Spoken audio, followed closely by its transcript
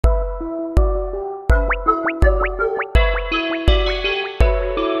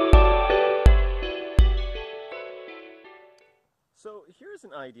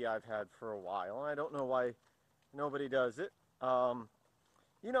idea I've had for a while, and I don't know why nobody does it.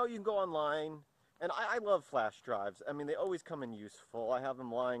 You know, you can go online, and I love flash drives. I mean, they always come in useful. I have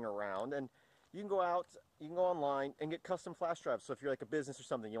them lying around, and you can go out, you can go online and get custom flash drives. So if you're like a business or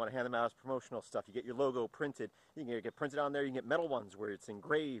something, you want to hand them out as promotional stuff, you get your logo printed. You can get printed on there. You can get metal ones where it's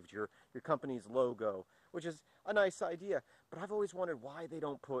engraved, your company's logo, which is a nice idea. But I've always wondered why they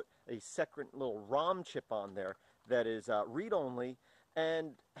don't put a second little ROM chip on there that is read-only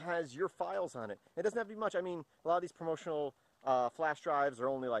and has your files on it. It doesn't have to be much. I mean, a lot of these promotional flash drives are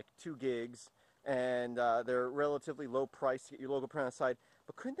only like 2 gigs, and they're relatively low price to get your logo printed on the side.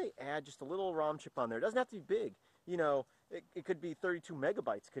 But couldn't they add just a little ROM chip on there? It doesn't have to be big. You know, it could be 32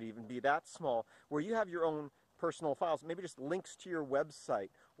 megabytes, could even be that small, where you have your own personal files, maybe just links to your website,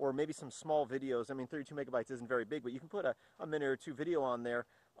 or maybe some small videos. I mean, 32 megabytes isn't very big, but you can put a minute or 2 video on there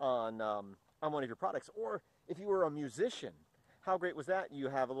on one of your products. Or if you were a musician, how great was that? You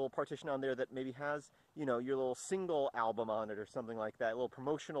have a little partition on there that maybe has, you know, your little single album on it or something like that, a little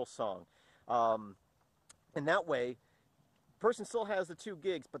promotional song. And that way, person still has the 2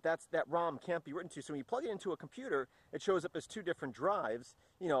 gigs, but that ROM can't be written to. So when you plug it into a computer, it shows up as 2 different drives.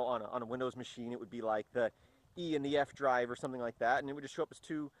 You know, on a Windows machine, it would be like the E and the F drive or something like that, and it would just show up as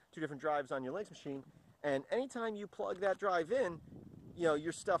two different drives on your Linux machine. And anytime you plug that drive in, you know,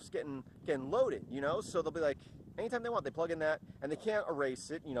 your stuff's getting loaded, you know. So they'll be like, anytime they want, they plug in that, and they can't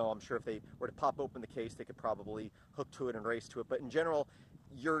erase it. You know, I'm sure if they were to pop open the case, they could probably hook to it and erase to it. But in general,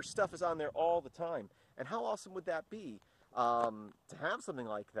 your stuff is on there all the time. And how awesome would that be to have something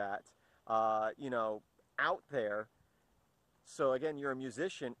like that, you know, out there? So again, you're a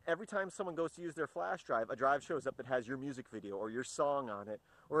musician. Every time someone goes to use their flash drive, a drive shows up that has your music video or your song on it.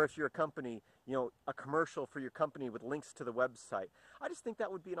 Or if you're a company, you know, a commercial for your company with links to the website. I just think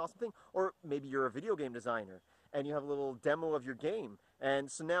that would be an awesome thing. Or maybe you're a video game designer and you have a little demo of your game.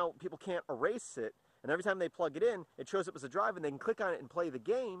 And so now people can't erase it. And every time they plug it in, it shows up as a drive and they can click on it and play the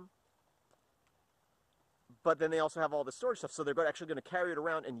game. But then they also have all the storage stuff, so they're actually going to carry it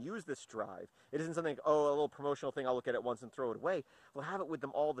around and use this drive. It isn't something like, oh, a little promotional thing, I'll look at it once and throw it away. They'll have it with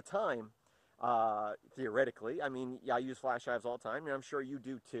them all the time, theoretically. I mean, yeah, I use flash drives all the time, and I'm sure you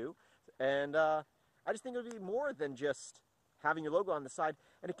do too. And I just think it would be more than just having your logo on the side.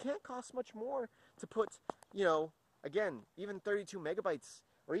 And it can't cost much more to put, you know, again, even 32 megabytes,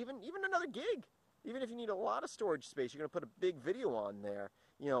 or even another gig. Even if you need a lot of storage space, you're going to put a big video on there.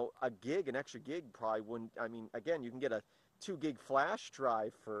 You know, a gig, an extra gig probably wouldn't, I mean, again, you can get a 2 gig flash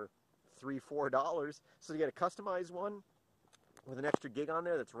drive for $3, $4. So you get a customized one with an extra gig on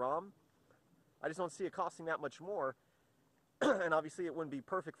there that's ROM. I just don't see it costing that much more. And obviously it wouldn't be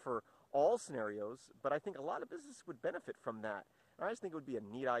perfect for all scenarios, but I think a lot of businesses would benefit from that. And I just think it would be a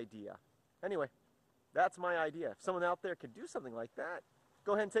neat idea. Anyway, that's my idea. If someone out there could do something like that,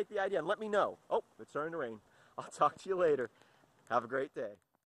 go ahead and take the idea and let me know. Oh, it's starting to rain. I'll talk to you later. Have a great day.